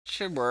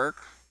should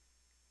work.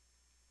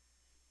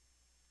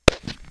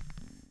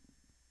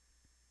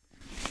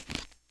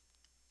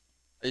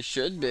 It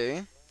should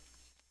be.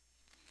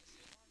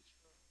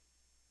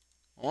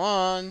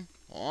 One.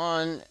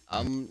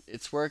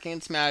 It's working.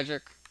 It's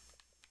magic.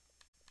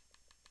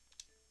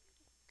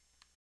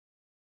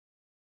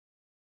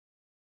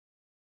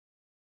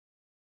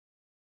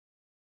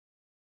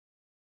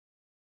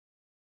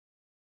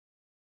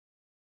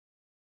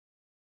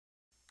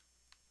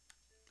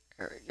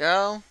 There we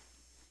go.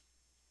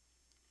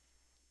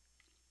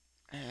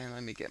 And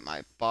let me get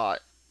my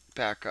bot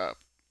back up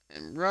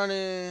and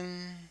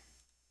running.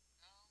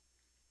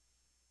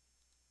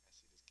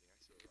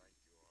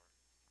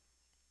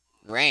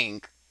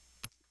 Rank.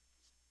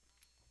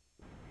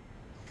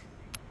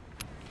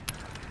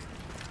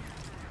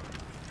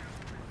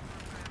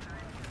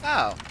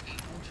 Oh,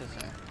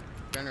 interesting.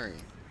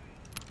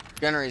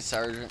 Gunnery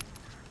sergeant.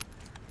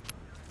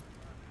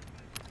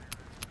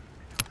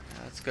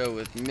 Let's go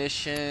with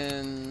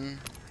mission.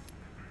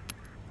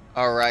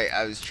 Alright,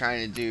 I was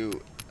trying to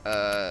do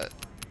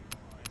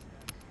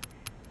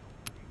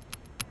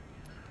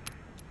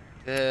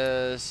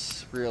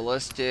this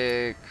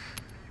realistic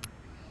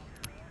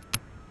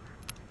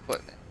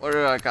equipment. What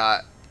do I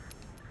got?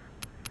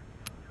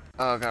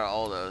 Oh, I got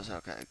all those.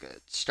 Okay, good.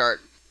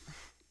 Start.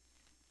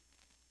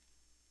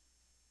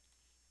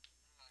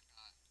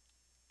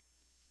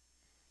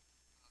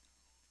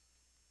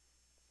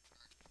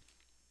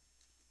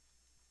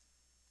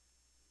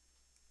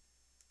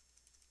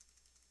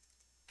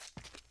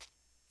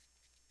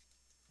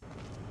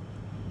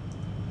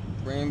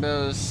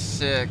 Rainbow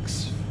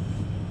 6,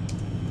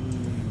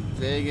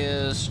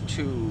 Vegas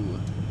 2.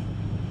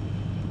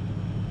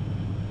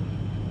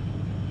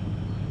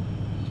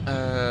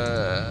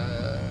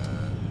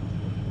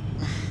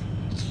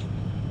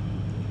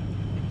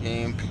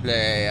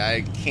 Gameplay.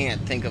 I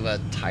can't think of a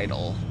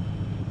title.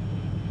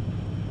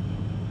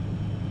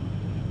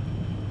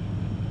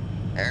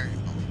 There we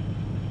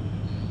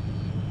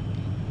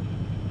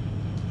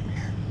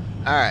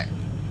go. Alright.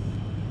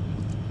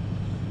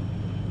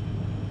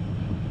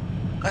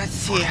 Let's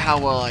see how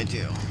well I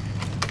do.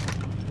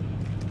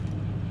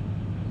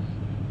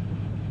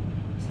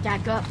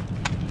 Stack up.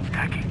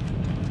 Stacking.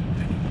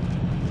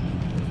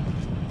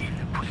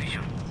 In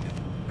position.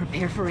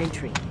 Prepare for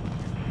entry.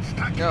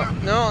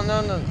 Stacking. No.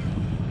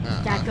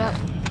 Stack up.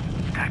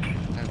 Stacking.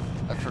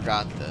 I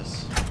forgot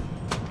this.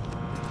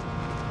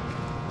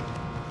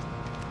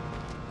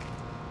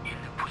 In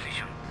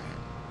position.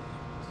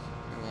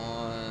 We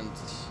want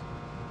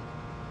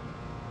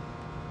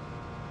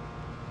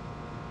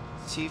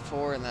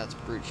C4, and that's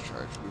breach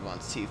charge. We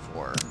want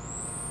C4.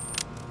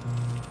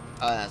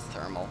 Oh, that's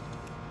thermal.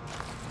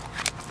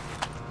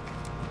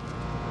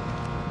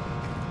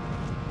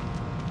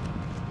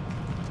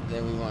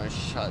 Then we want to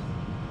shut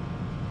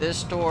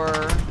this door.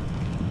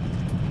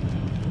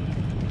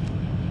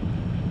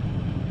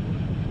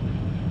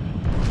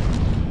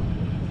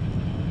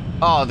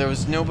 Oh, there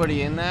was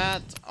nobody in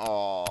that?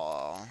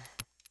 Oh.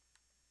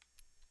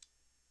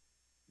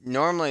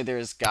 Normally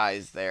there's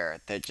guys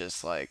there that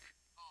just like...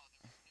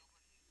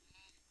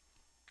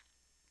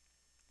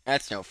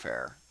 That's no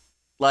fair.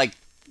 Like,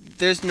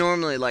 there's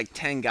normally like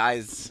 10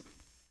 guys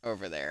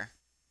over there.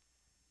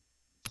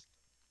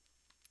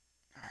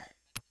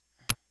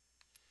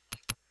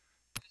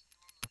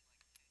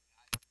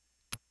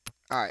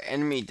 Alright,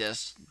 enemy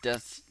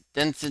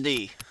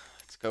density.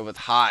 Let's go with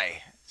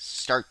high.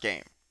 Start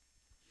game.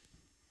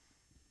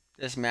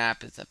 This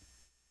map is a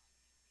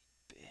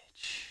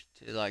bitch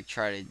to like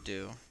try to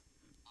do.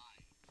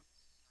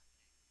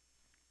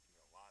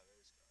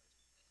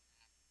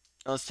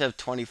 Instead of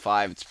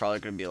 25, it's probably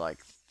going to be like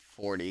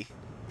 40.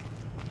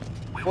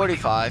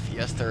 45,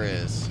 yes there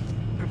is.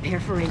 Prepare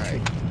for entry.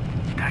 Right.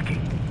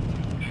 Stacking.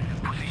 In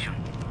position.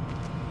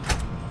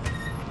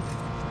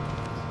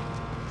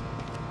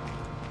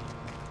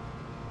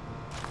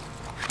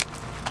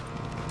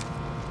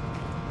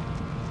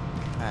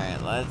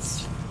 Alright,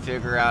 let's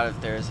figure out if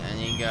there's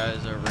any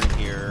guys over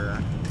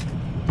here.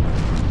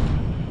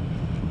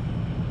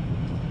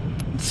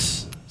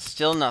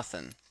 Still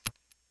nothing.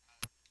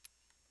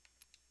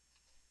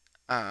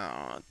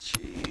 Oh,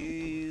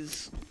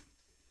 jeez.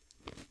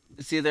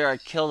 It's either I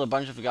killed a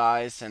bunch of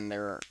guys and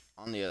they're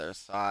on the other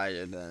side,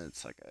 and then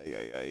it's like,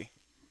 ay.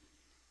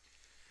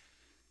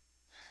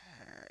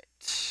 Alright,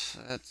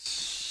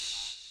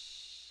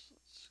 that's...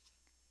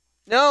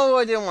 No,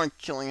 I didn't want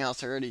Killing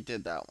House. I already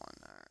did that one.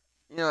 Alright.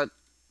 You know what?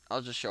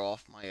 I'll just show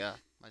off my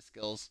my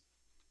skills.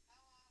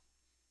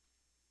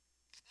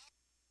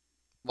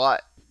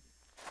 What?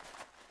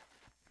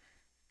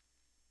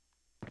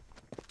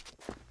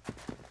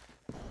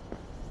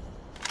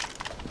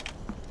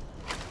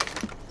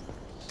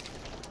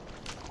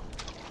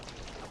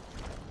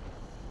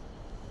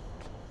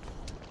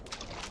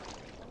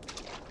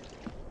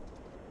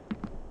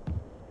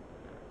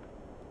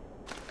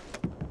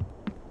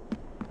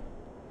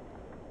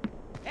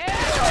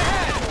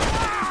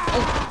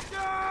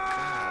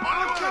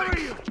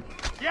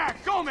 Yeah,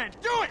 go man,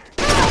 do it!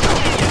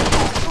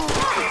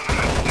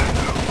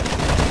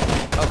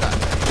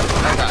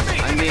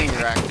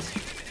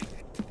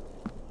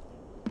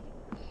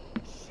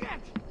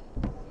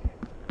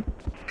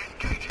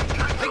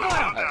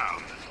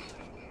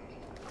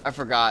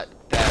 forgot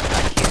that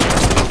I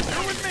can't.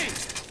 Come with me.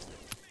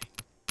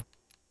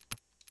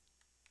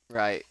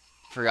 Right,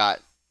 forgot.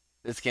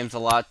 This game's a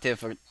lot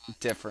different.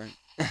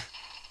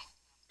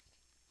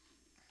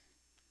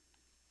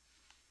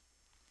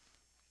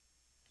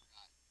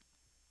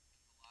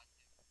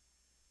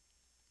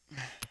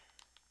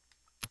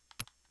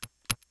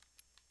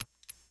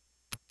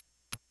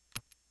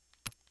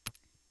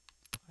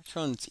 Which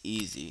one's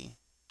easy?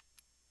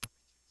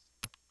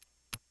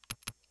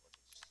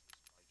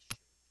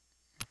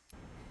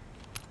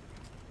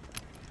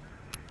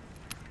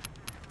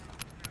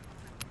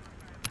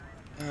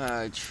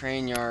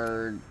 Train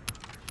yard,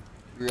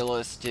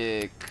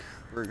 realistic.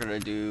 We're gonna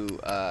do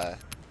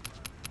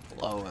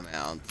low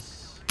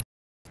amounts.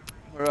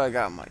 What do I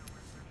got? My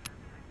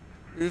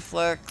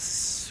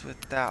reflex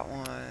with that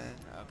one.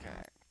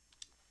 Okay.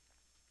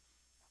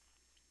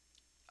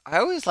 I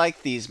always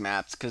like these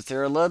maps because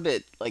they're a little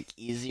bit like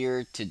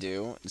easier to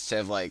do instead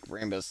of like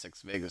Rainbow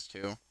Six Vegas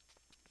 2.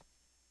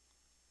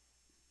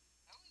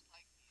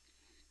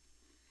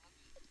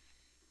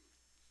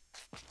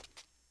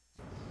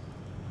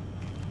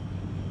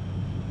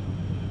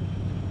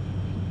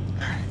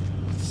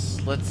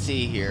 Let's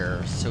see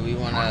here. So we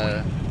want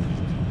to.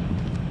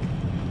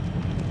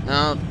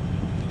 No.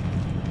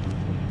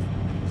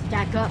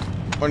 Stack up.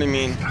 What do you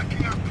mean?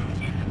 Stacking up.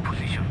 In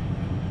position.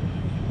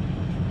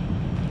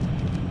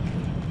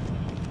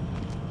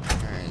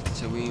 Alright,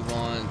 so we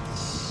want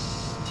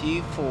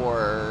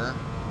T4.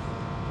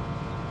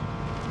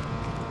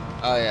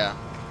 Oh, yeah.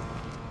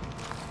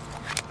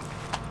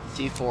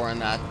 T4 on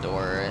that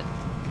door.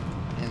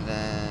 And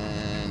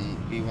then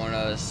we want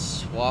to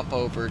swap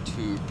over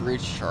to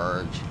breach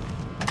charge.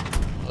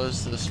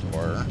 Close this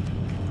door.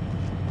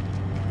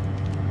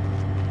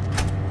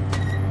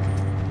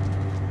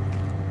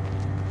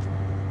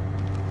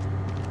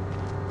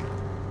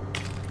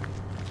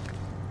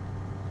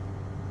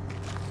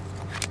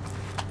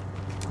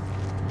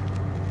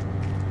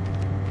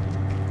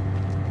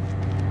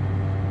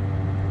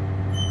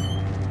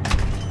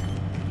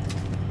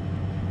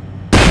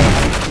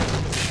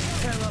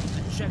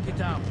 Check it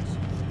out.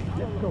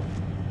 Let's go.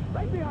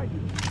 Right behind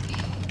you.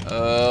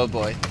 Oh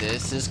boy,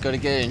 this is gonna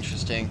get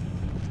interesting.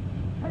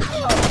 Get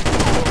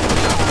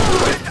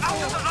out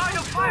of the line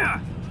of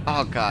fire!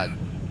 Oh god.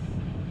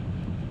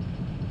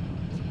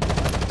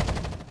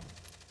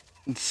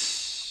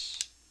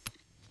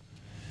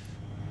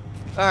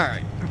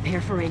 Alright,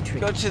 Prepare for entry.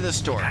 go to the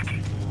store.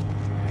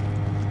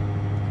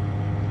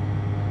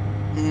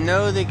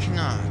 No, they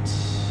cannot.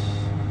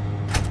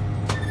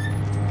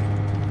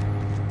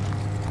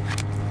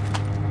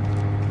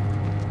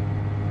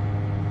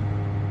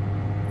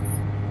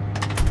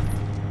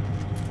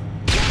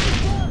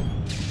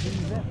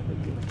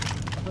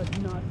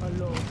 But not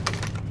alone.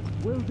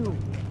 Will do.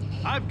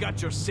 I've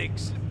got your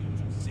 6.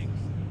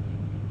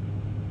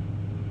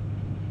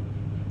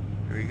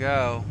 Here we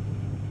go.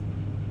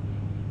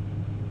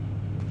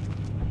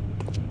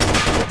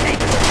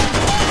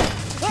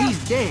 He's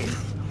dead.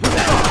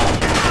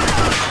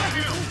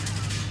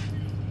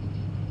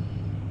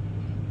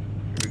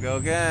 Here we go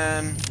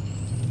again.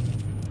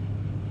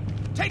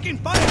 Taking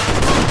fire!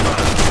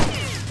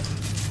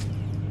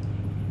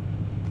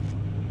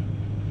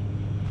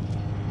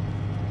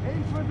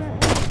 Aim for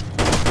that!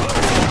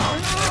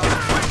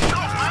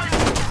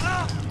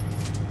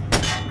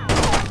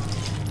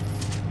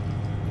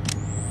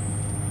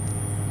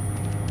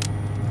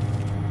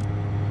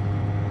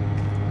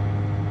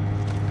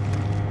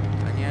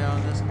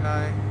 On this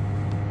guy.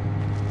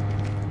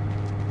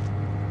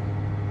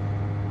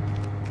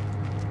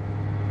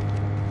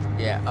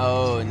 Yeah,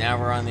 oh, now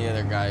we're on the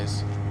other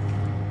guys.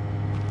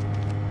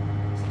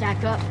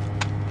 Stack up.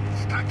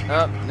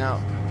 Oh,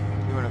 no.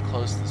 We want to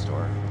close this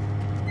door.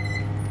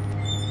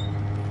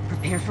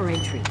 Prepare for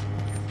entry.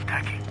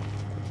 Stacking.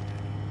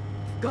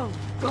 Go,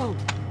 go.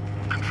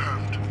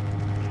 Confirmed.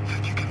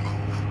 Think you can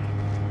move.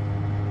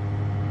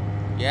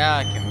 Yeah,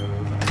 I can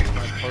move. I just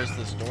want to close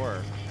this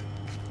door.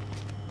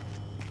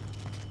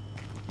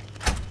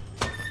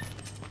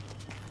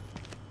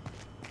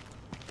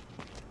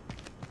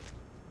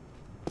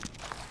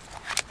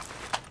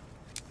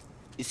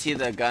 You see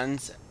the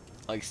guns,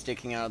 like,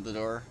 sticking out of the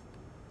door?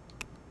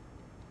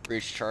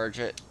 Breach charge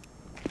it.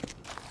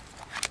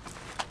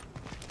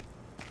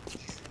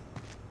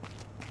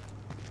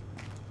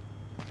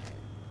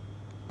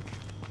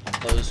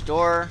 Close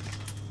door.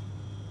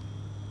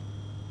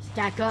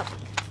 Stack up.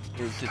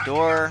 Move the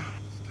door.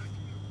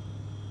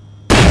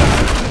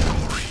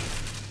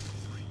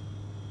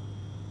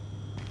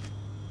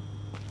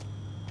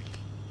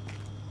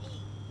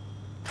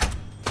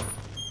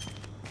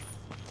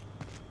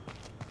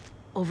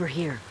 Over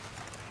here.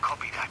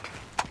 Copy that.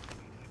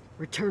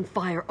 Return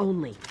fire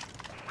only.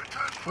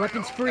 Return fire.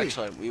 Weapons free.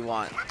 Actually, we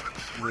want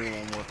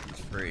weapons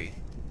free.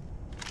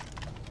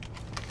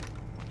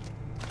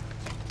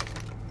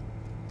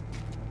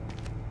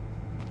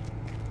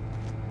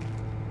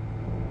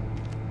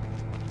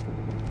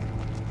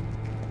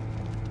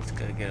 It's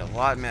gonna get a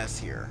lot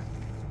messier.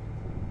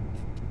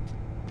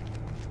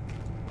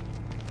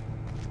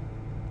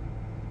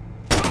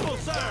 Double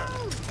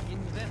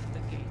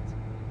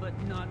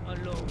not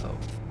alone. Oh.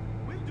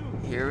 Will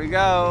do. Here we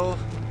go.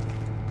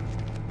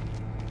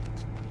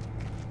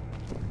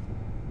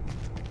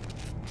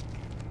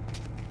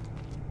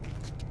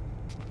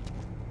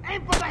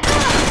 Aim for the head!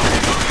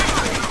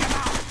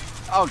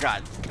 Oh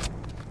god.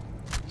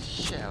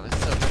 Shit, I was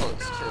so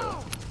close too.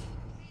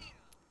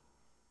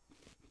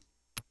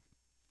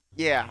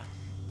 Yeah.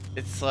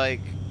 It's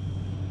like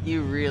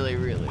you really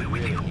need to do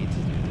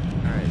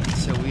that. Alright,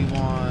 so we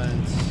want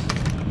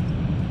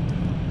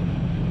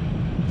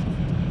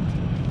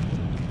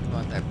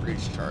that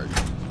breach charge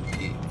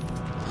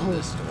on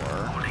this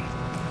door.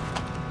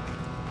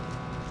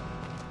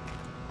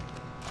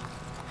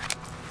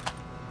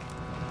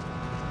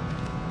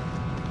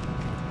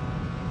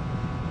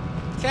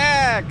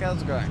 Jack,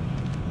 how's it going?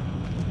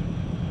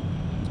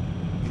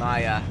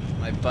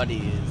 My buddy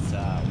is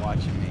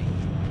watching me.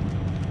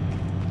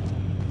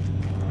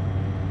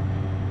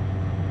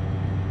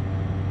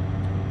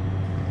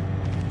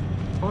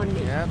 On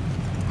me. Yep.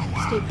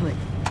 Stay put.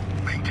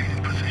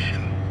 Maintain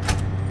position.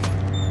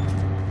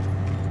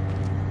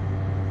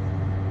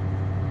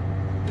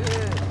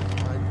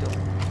 I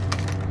don't.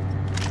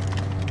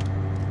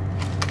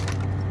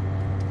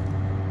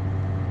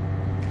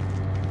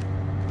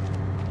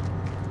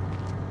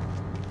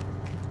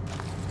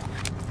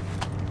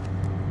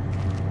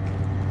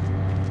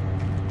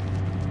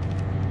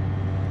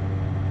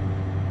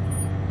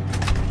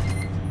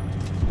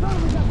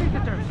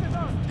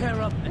 Pair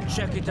up and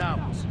check it out.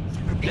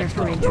 Prepare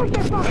for entry.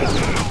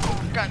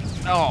 God.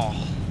 Oh.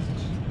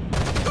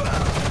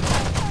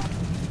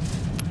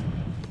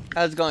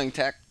 How's it going,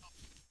 Tech?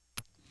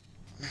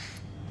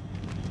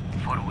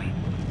 Following.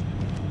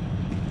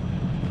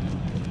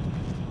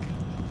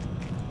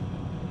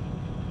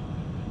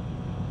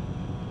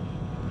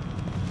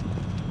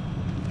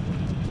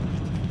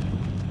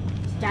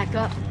 Stack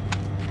up.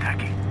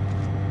 Attacking.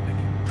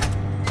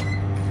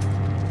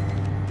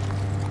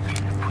 In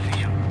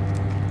position.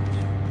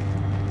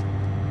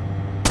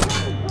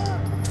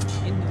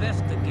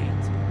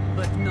 Investigate,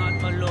 but not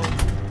alone.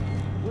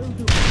 Will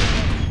do.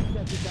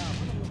 Check it out.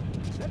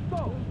 Let's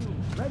go.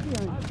 Right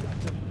behind you. I've got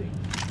the thing.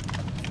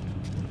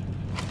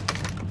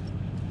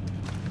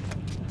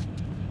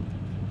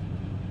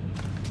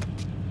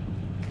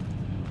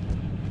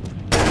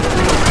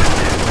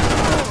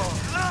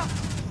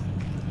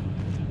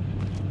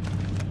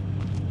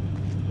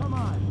 Come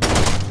on.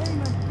 Aim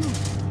and shoot.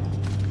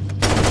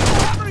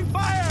 Covering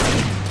fire!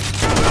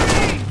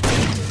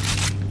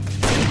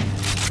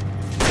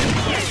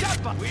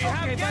 We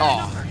have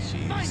Oh,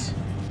 jeez.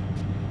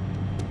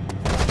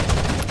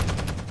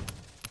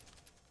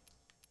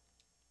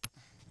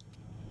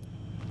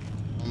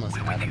 Almost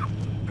had him.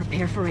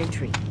 Prepare for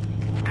entry.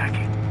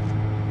 Attacking.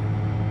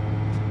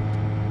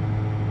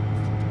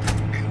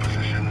 In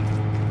position.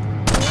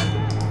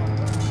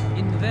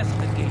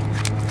 Investigate,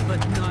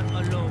 but not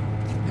alone.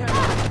 Pair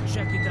up and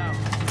check it out.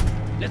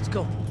 Let's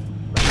go.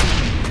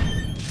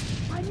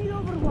 I need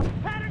overwatch.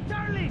 Pattern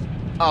Charlie!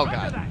 Oh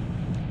god.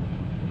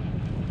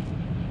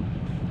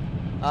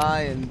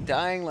 I am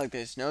dying like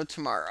there's no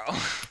tomorrow.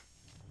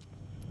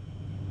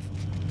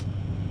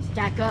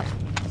 Stack up.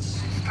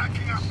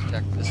 Stacking up.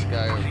 Check this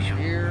guy over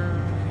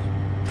here.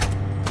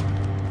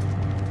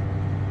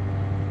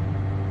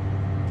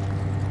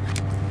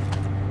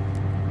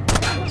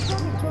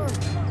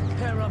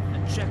 Pair up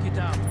and check it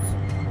out.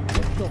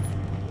 Let's go.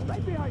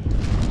 Right behind you.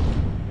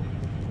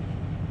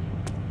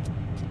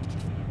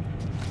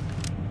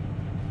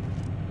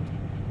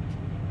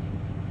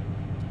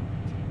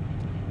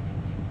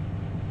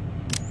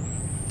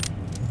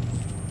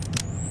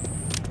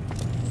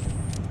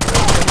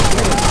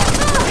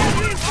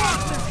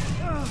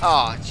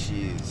 Oh,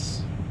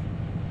 jeez.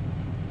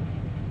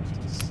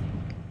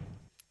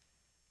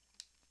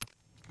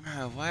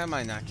 Why am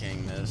I not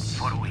getting this?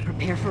 Following.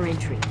 Prepare for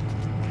entry.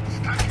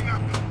 Stacking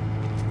up.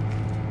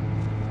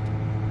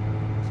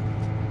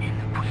 In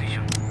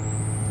position.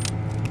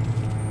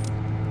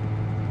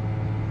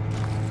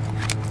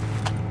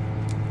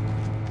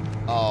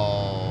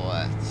 Oh,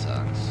 that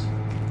sucks.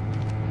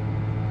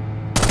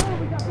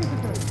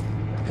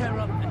 Pair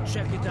up and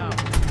check it out.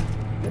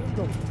 Let's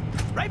go.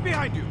 Right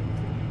behind you.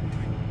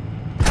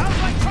 Sounds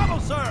like trouble,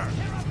 sir.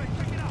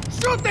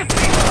 Shoot this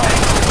thing!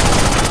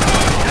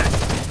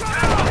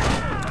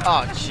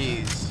 Oh,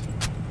 jeez.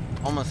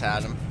 Almost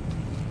had him.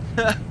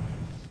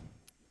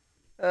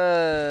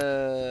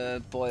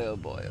 Boy, oh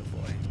boy, oh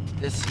boy.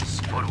 This is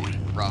gonna be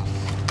rough.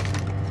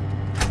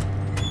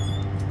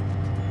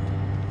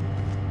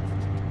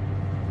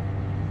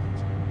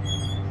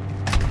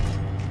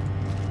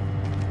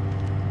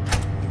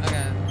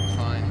 Okay,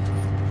 fine.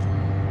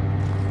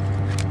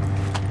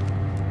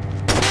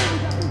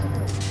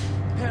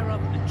 Pair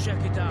up and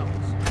check it out.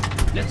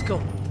 Let's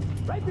go.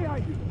 Right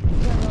behind you.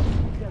 Pair up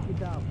and check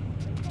it out.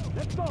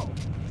 Let's go.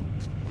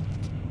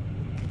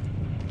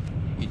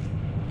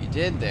 You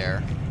did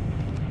there.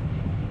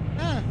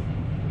 Huh.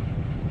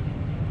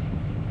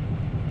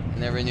 I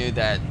never knew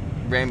that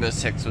Rainbow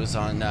Six was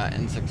on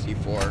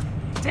N64.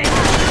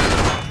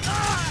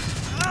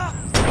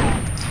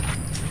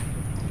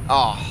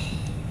 Oh.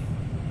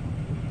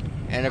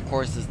 And of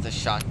course, it's the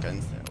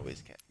shotguns that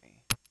always get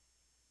me.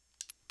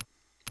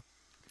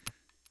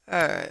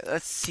 Alright,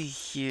 let's see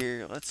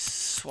here. Let's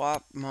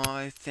swap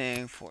my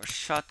thing for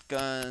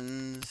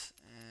shotguns.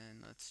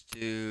 And let's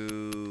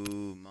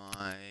do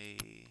my...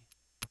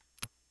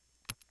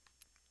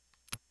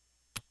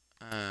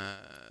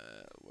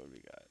 what do we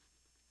got?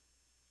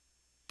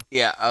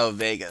 Yeah, oh,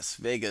 Vegas.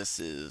 Vegas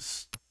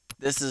is...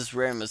 This is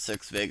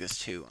RS6 Vegas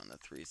 2 on the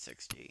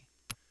 360.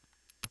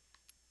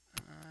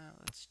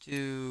 Let's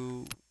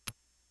do...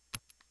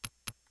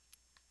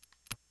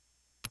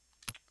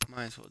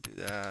 Might as well do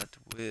that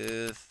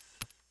with...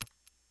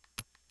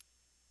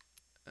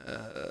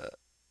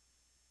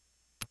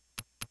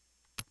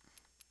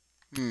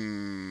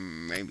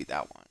 maybe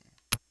that one.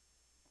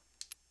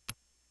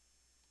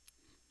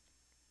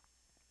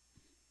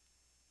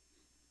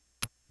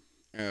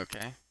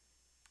 Okay.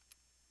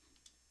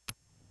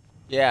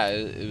 Yeah,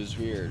 it was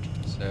weird,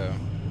 so...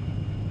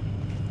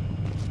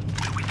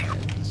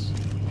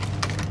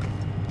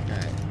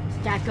 Alright.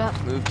 Stack up.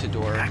 Move to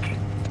door.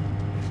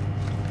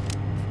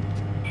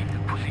 In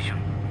position.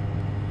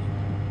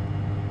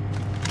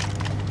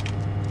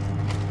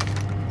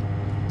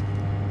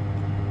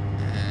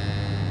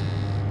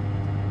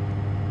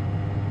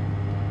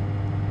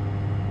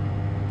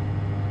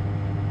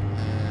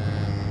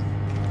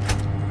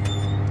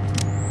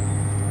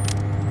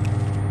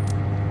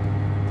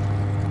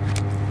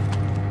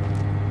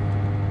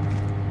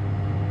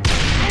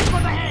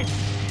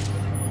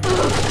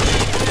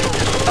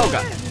 Oh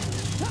god.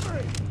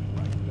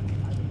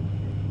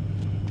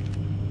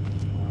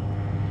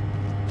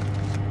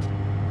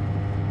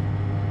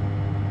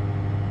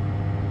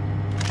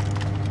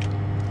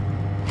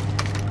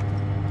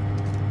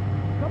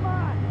 Come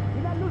on!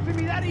 You're not losing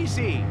me that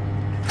easy!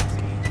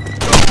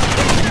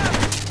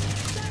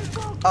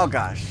 Oh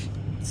gosh.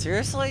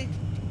 Seriously?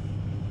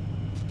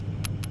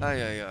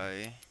 Ay ay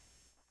ay.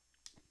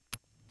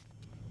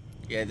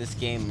 Yeah, this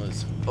game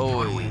was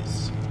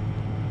always...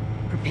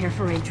 Prepare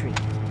for entry.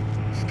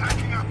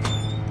 Stacking up.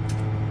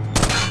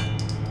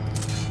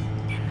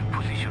 In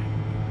position.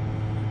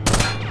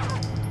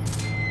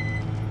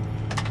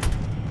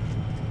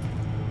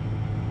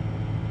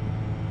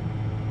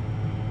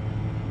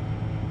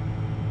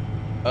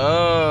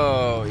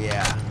 Oh,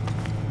 yeah.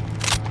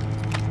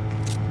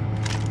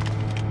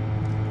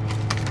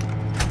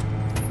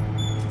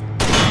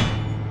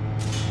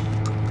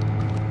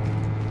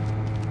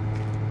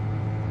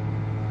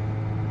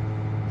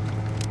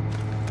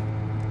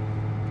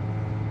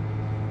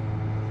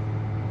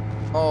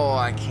 Oh,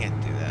 I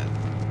can't do that.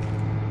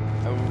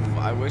 Oh,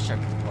 I wish I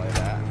could play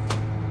that.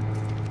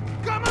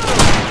 Come on!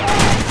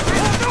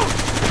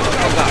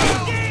 Oh god.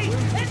 Engage!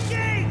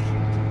 Engage!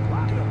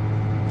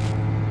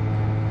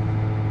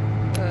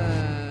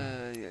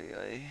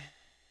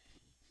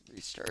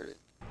 Restart it.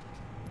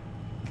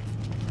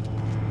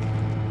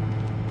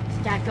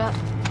 Stack up.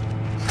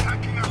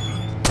 Stacking up.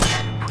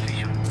 In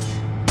position.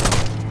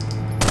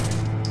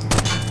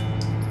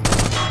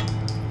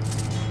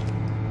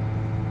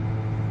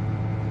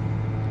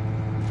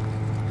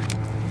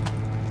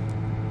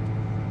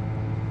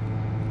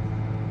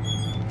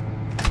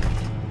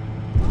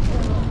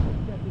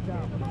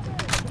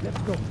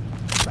 Let's go.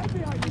 Right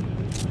behind you.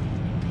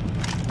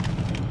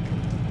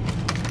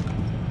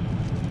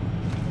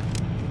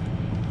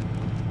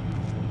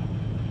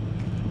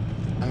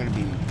 I'm gonna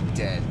be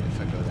dead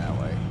if I go that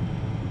way.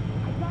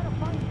 I gotta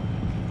find you.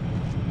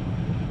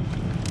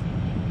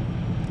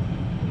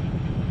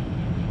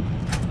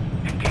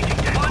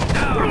 Engaging one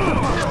down.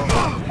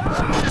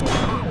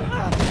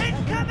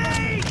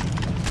 Incoming!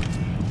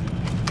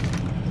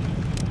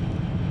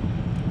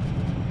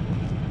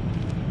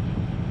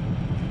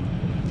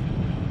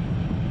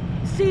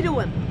 See to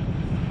him.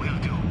 Will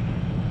do.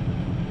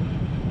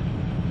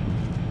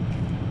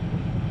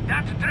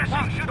 That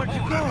dressing should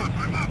hold.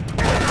 I'm up.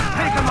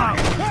 Take him out!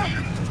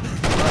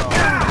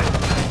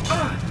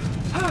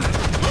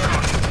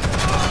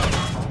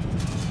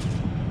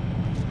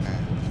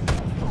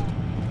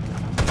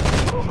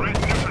 Threat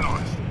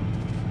neutralized.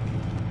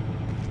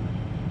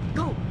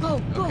 Go, go,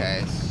 go. Okay.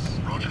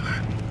 Roger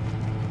that.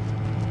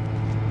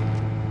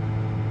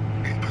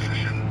 In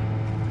position.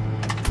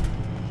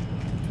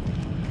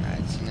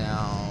 Alright, so now...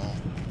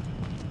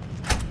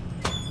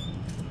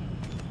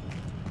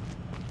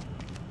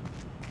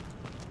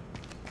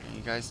 Are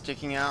you guys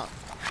sticking out?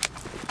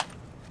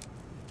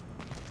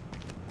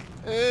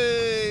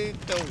 Hey,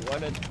 don't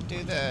want to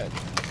do that.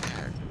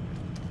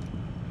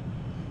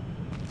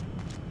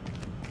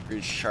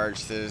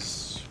 Recharge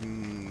this.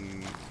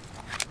 And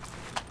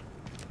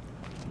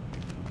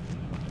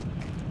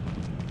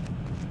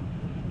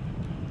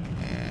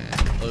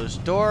close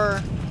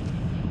door.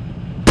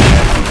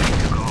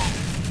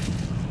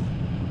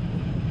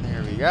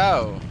 There we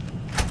go.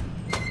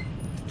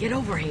 Get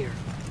over here.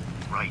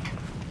 Right.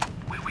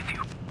 We're with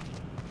you.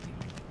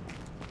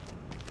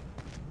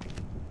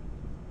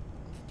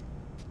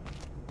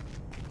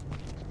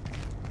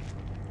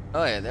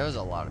 Oh yeah, there was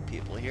a lot of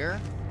people here.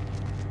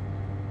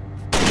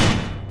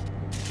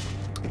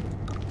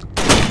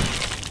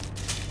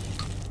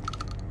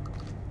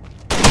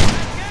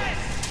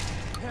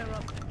 Pair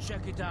up and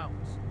check it out.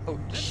 Oh,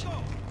 Let's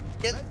go.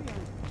 get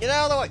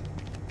out of the way.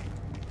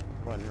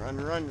 Run, run,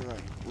 run,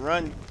 run,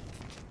 run.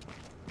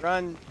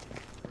 Run.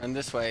 Run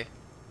this way.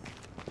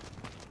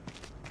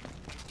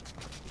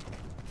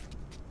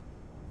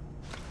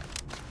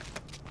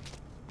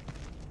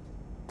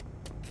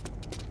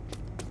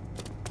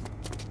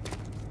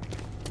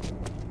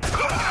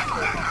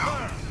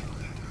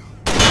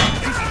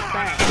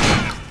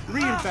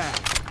 Real bad.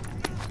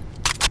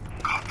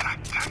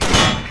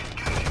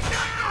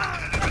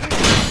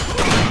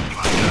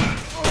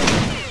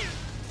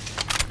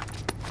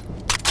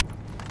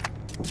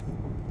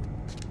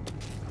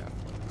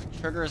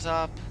 Triggers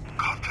up.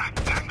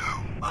 Contact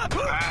Tango.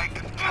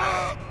 Bagged.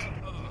 Tagged.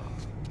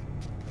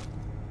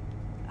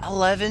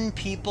 11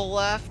 people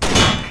left.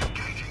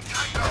 Engaging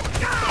Tango.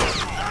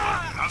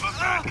 Another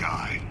bad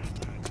guy.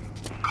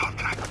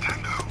 Contact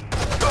Tango.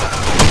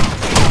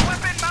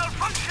 Weapon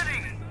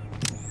malfunctioning.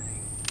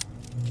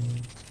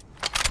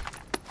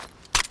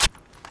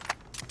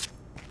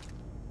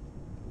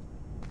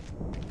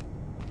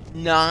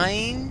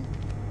 Nine.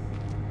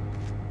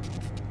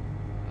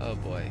 Oh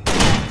boy.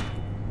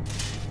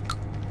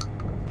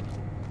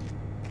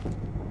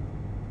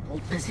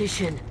 Hold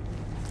position.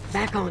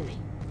 Back on me.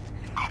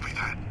 Copy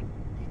that.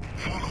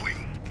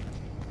 Following.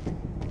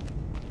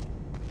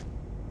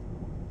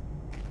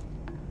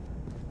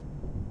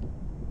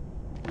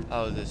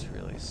 Oh, this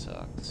really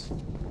sucks.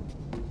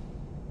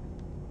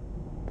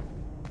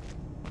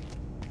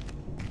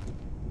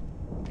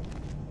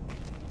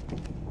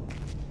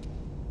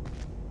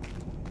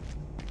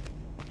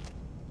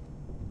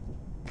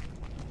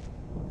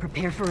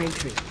 Prepare for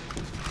entry.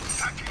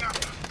 Backing up.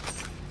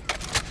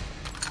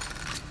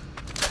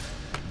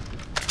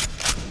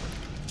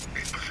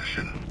 In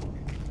position.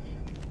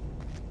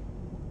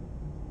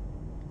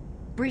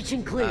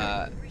 Breaching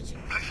clear.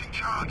 Placing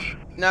charge.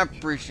 Not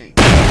breaching.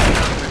 Clear.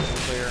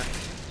 Clear.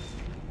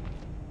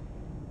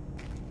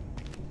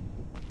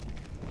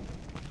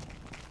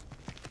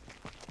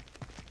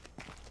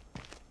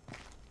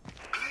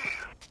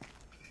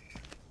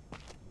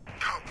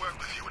 Can't work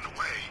with you in the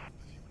way.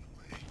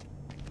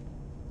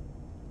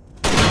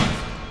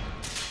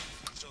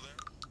 Still there?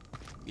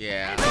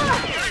 Yeah.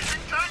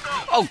 Engaging Tango.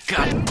 Oh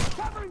god.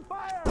 Covering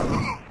fire.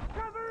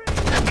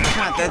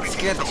 God, that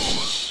scared the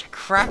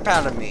crap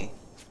out of me.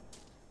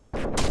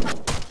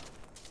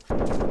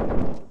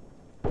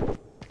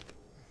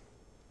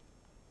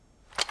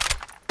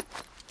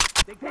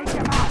 They take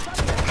him out.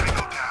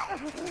 Tango down.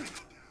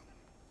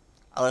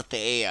 I'll let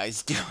the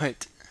AIs do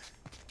it.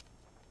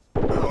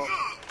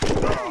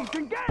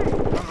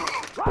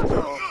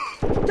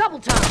 Double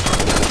time.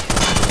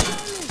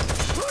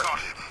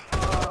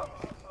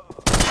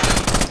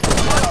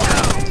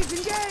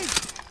 Got him.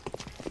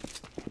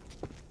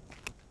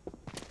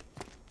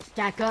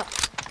 Stack up.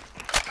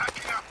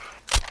 Backing up.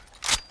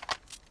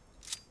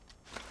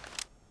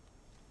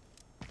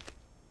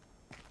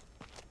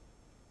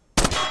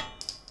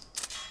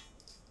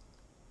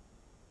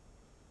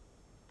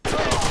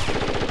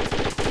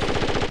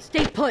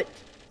 Stay put.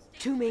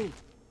 To me.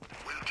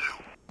 Will do.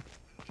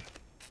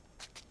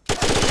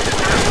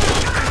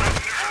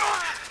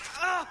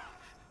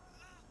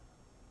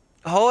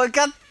 Oh, I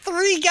got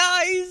 3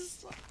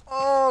 guys!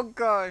 Oh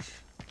gosh.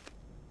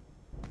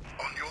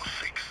 On your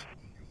 6.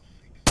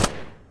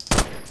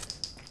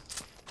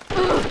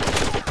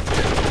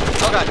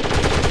 Oh god.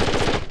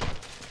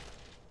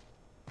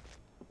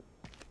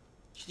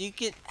 Should you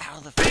get out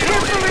of the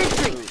Prepare for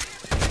entry.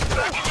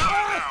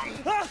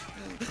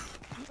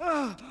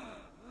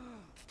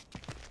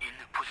 In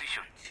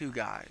position. 2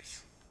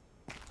 guys.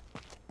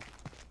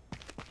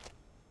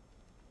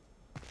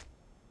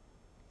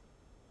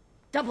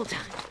 Double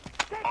time.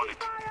 On it.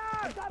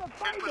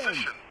 In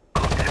position.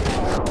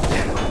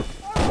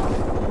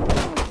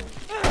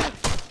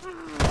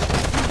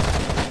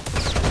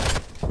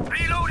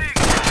 Reloading.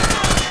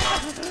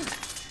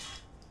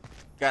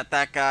 Got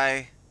that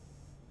guy.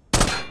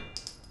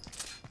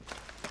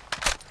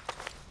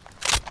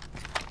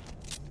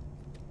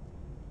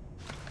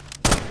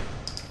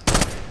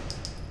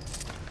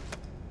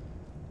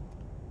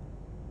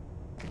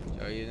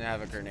 Joe, you didn't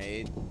have a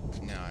grenade?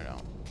 No, I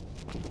don't.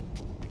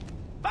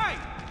 Fine.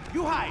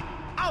 You hide.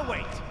 I'll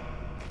wait.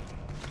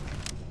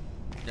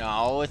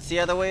 No, it's the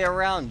other way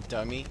around,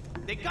 dummy.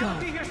 They gotta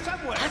be here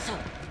somewhere. Hustle.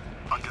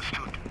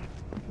 Understood.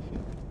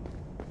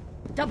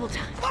 Double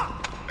time.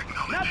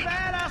 Not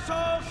bad,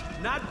 assholes.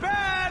 Not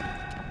bad.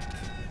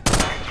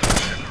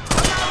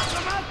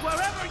 Come out,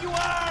 wherever you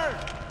are.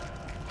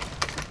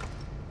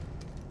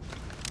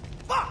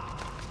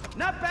 Fuck.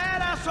 Not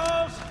bad,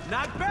 assholes.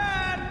 Not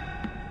bad.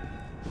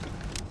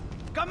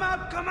 Come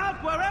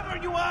out, wherever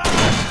you are.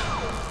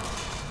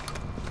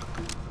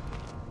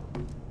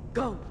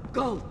 Go.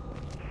 Go.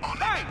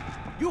 Hey,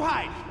 you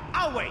hide.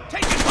 I'll wait.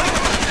 Take it back.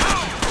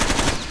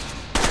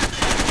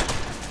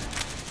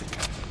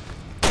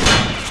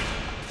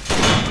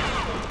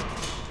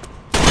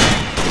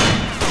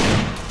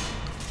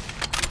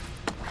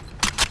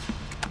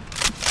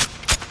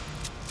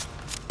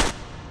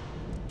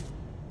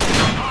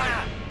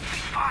 Fire.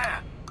 Fire.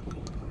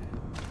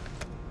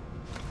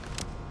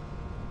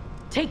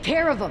 Take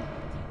care of him.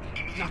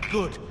 Not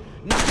good.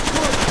 Not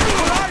good.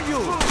 Where are you?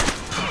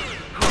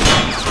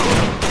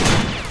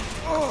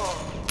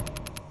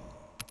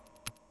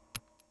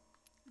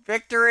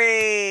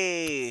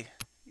 Victory!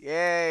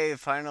 Yay,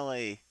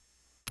 finally.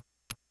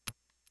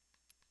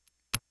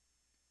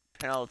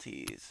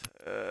 Penalties.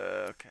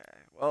 Okay.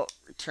 Well,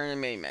 return to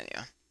main menu.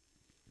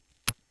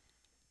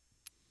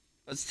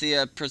 What's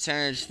the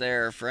percentage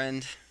there,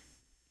 friend?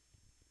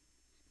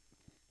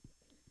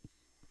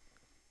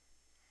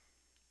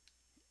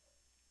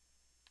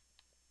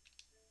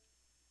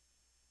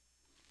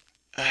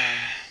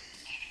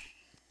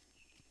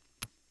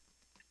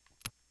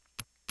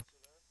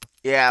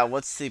 Yeah,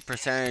 what's the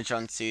percentage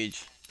on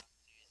Siege?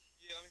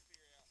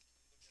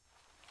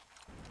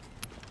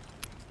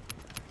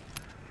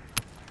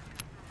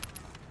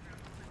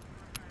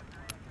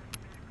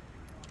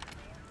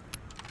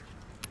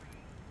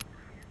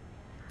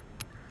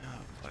 Oh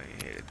boy,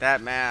 I hated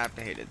that map,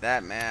 I hated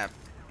that map,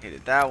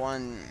 hated that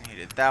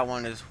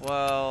one as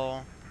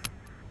well.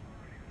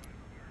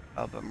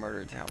 Oh, but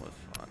Murder Town was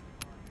fun.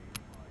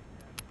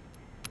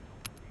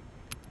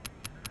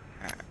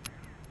 Alright.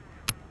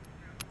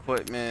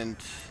 Equipment.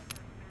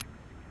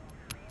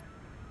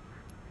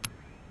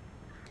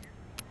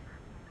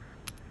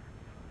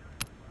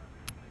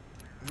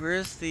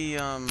 Where's the,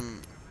 assault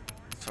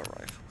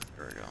rifles?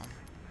 There we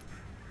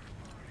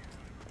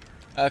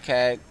go.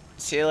 Okay,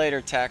 see you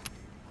later, Tech.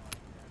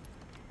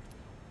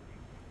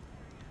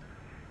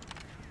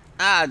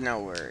 Ah, no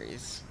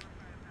worries.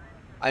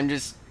 I'm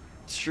just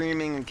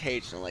streaming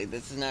occasionally.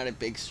 This is not a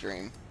big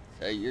stream,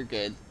 so you're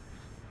good.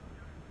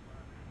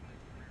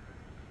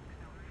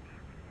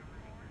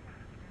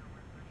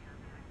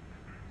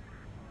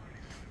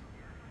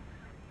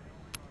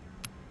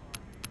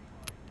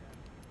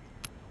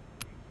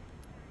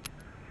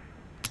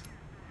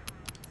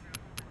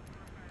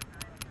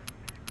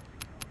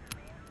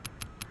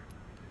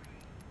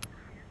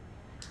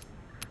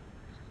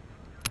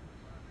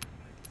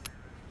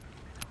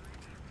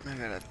 I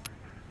got a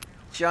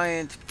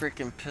giant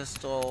freaking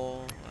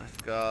pistol.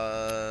 I've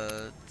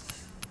got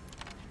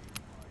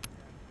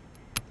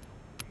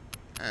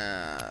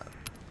I'll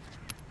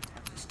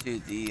just do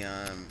the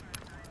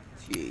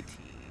G18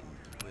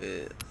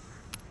 with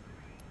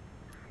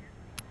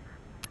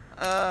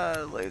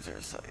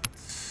laser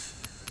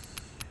sights.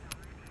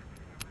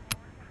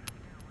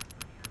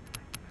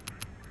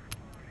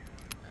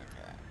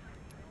 Okay.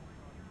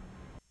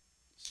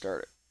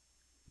 Start it.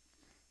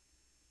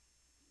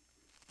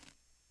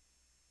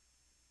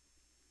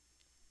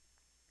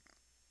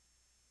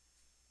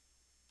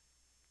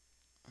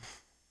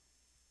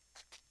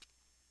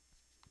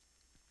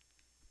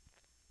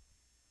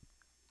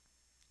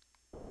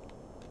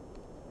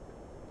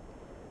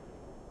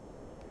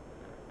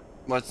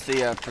 What's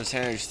the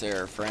percentage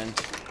there, friend?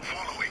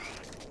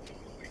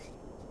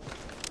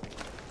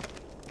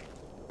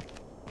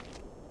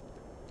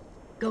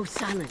 Go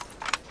silent.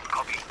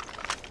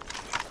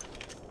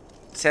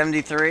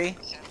 73?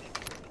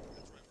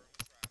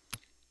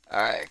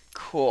 Alright,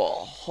 cool.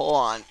 Hold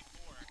on.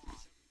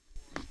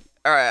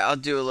 Alright, I'll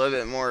do a little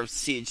bit more of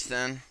Siege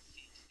then.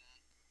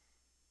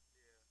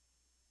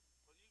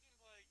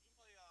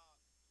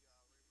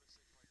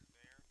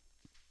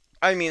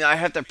 I mean, I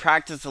have to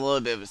practice a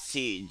little bit with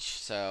Siege,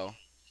 so.